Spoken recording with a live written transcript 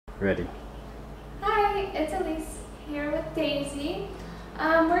Ready. Hi, it's Elise here with Daisy.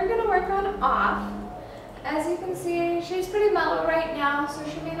 We're going to work on off. As you can see, she's pretty mellow right now, so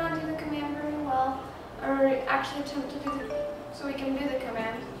she may not do the command very well, or actually attempt to do so we can do the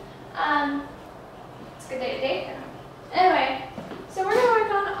command. It's a good day to date. Anyway, so we're going to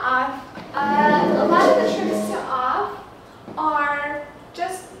work on off. A lot of the tricks to off are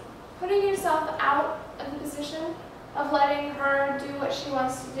just putting yourself out of the position of letting her do what she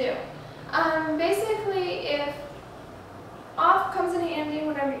wants to do. Basically, if off comes in handy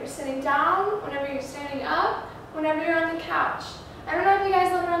whenever you're sitting down, whenever you're standing up, whenever you're on the couch. I don't know if you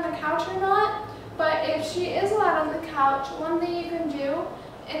guys let her on the couch or not, but if she is allowed on the couch, one thing you can do,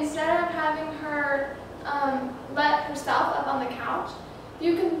 instead of having her let herself up on the couch,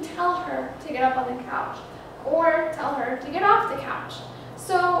 you can tell her to get up on the couch, or tell her to get off the couch.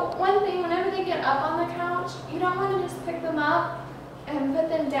 So one thing, whenever they get up on the couch, you don't want to just pick them up and put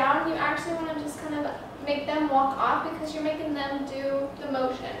them down. You actually want to just kind of make them walk off, because you're making them do the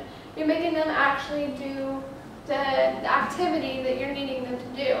motion. You're making them actually do the activity that you're needing them to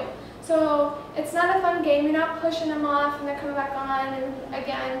do. So it's not a fun game. You're not pushing them off and they're coming back on, and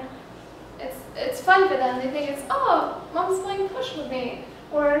again, it's fun for them. They think it's, oh, mom's playing push with me,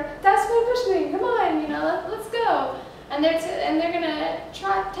 or dad's playing push with me, come on, you know, let's go. And they're gonna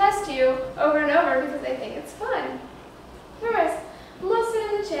test you over and over because they think it's fun. Anyways, I'm gonna sit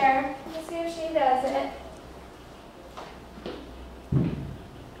in the chair. Let's see if she does it.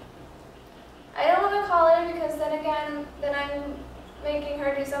 I don't want to call her, because then again, I'm making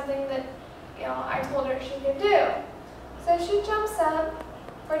her do something that, you know, I told her she could do. So she jumps up.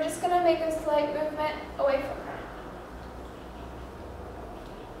 We're just gonna make a slight movement away from her.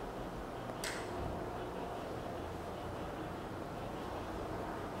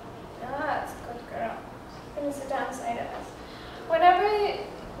 That's a good girl. I'm gonna sit down beside us. Whenever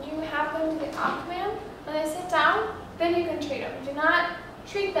you have them do the off command, when they sit down, then you can treat them. Do not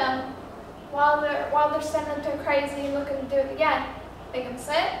treat them while they're standing up there crazy and looking to do it again. Make them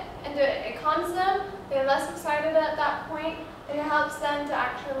sit and do it. It calms them. They're less excited at that point, and it helps them to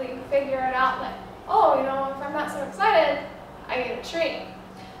actually figure it out. Like, oh, you know, if I'm not so excited, I get a treat.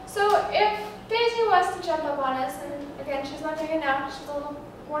 So if Daisy was to jump up on us, and again, she's not doing it now, she's a little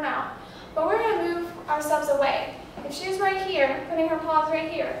worn out, but we're going to move ourselves away. If she's right here, putting her paws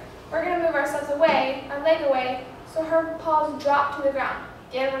right here, we're going to move ourselves away, our leg away, so her paws drop to the ground.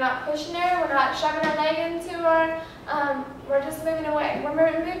 Again, we're not pushing her, we're not shoving our leg into her, we're just moving away. We're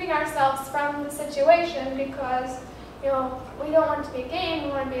moving ourselves from the situation because, you know, we don't want it to be a game.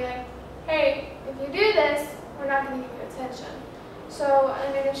 We want to be like, hey, if you do this, we're not going to give you attention. So,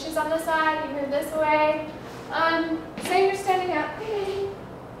 I mean, if she's on the side, you move this way. Say you're standing up. Hey,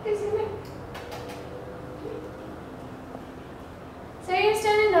 Daisy, come here. Say you're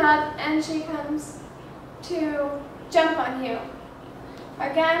standing up and she comes to jump on you.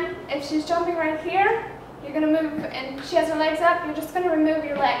 Again, if she's jumping right here, you're going to move, and she has her legs up, you're just going to remove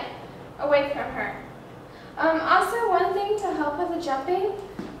your leg away from her. Also, one thing to help with the jumping,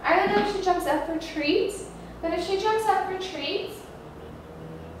 I don't know if she jumps up for treats, but if she jumps up for treats,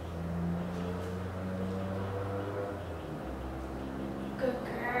 good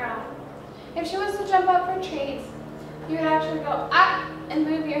girl. If she wants to jump up for treats, you actually go up and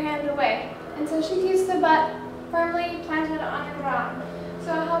move your hand away until she keeps the butt firmly planted on the ground.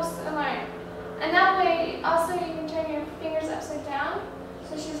 So it helps to learn. And that way, also, you can turn your fingers upside down,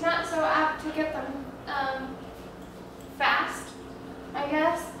 so she's not so apt to get them fast, I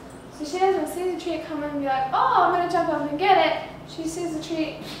guess. So she doesn't see the treat come and be like, oh, I'm going to jump up and get it. She sees the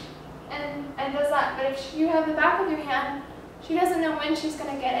treat and does that. But if you have the back of your hand, she doesn't know when she's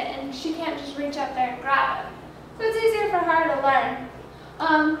going to get it, and she can't just reach up there and grab it. So it's easier for her to learn.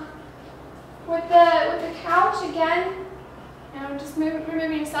 With the couch, again, you know, just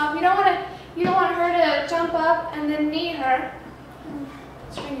removing yourself. You don't want her to jump up and then knee her.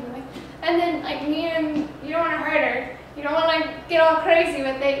 And then like knee her, and you don't want to hurt her. You don't want to like get all crazy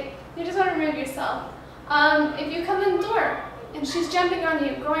with it. You just want to remove yourself. If you come in the door and she's jumping on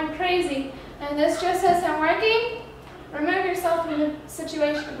you, going crazy, and this just isn't working, remove yourself from the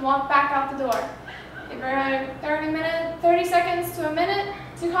situation and walk back out the door. Give her 30 seconds to a minute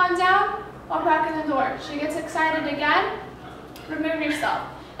to calm down, walk back in the door. She gets excited again, remove yourself.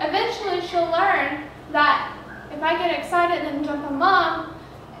 Eventually she'll learn that if I get excited and jump on mom,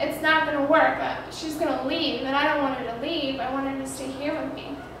 it's not going to work. She's going to leave, and I don't want her to leave. I want her to stay here with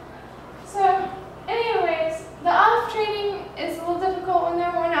me. So anyways, the off training is a little difficult when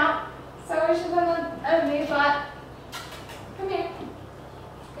they're worn out, so we should have a knee, but come here.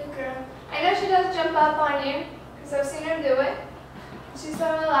 Good girl. I know she does jump up on you, because I've seen her do it. She's so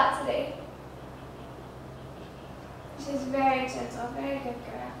her a lot today. She's very gentle, very good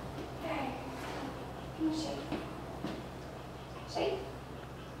girl. Very good. Can you shake? Shake.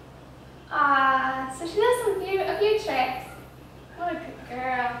 So she does a few tricks. What a good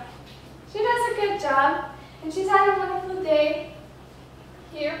girl. She does a good job, and she's had a wonderful day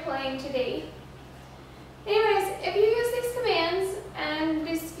here playing today. Anyways, if you use these commands and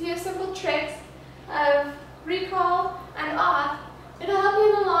these few simple tricks of recall and off, it'll help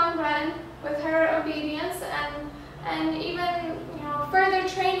you in the long run with her obedience, and even further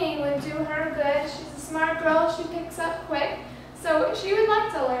training would do her good. She's a smart girl, she picks up quick, so she would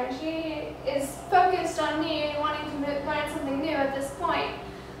like to learn. She is focused on me wanting to learn something new at this point.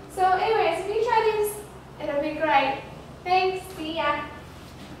 So anyways, if you try these, it'll be great. Thanks, see ya.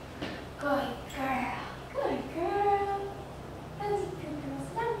 Good girl. Good girl. That's a good girl.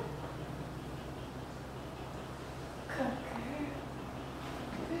 Sit down. Good girl.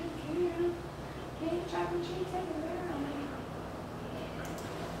 Good girl. Okay, chocolate treats everywhere.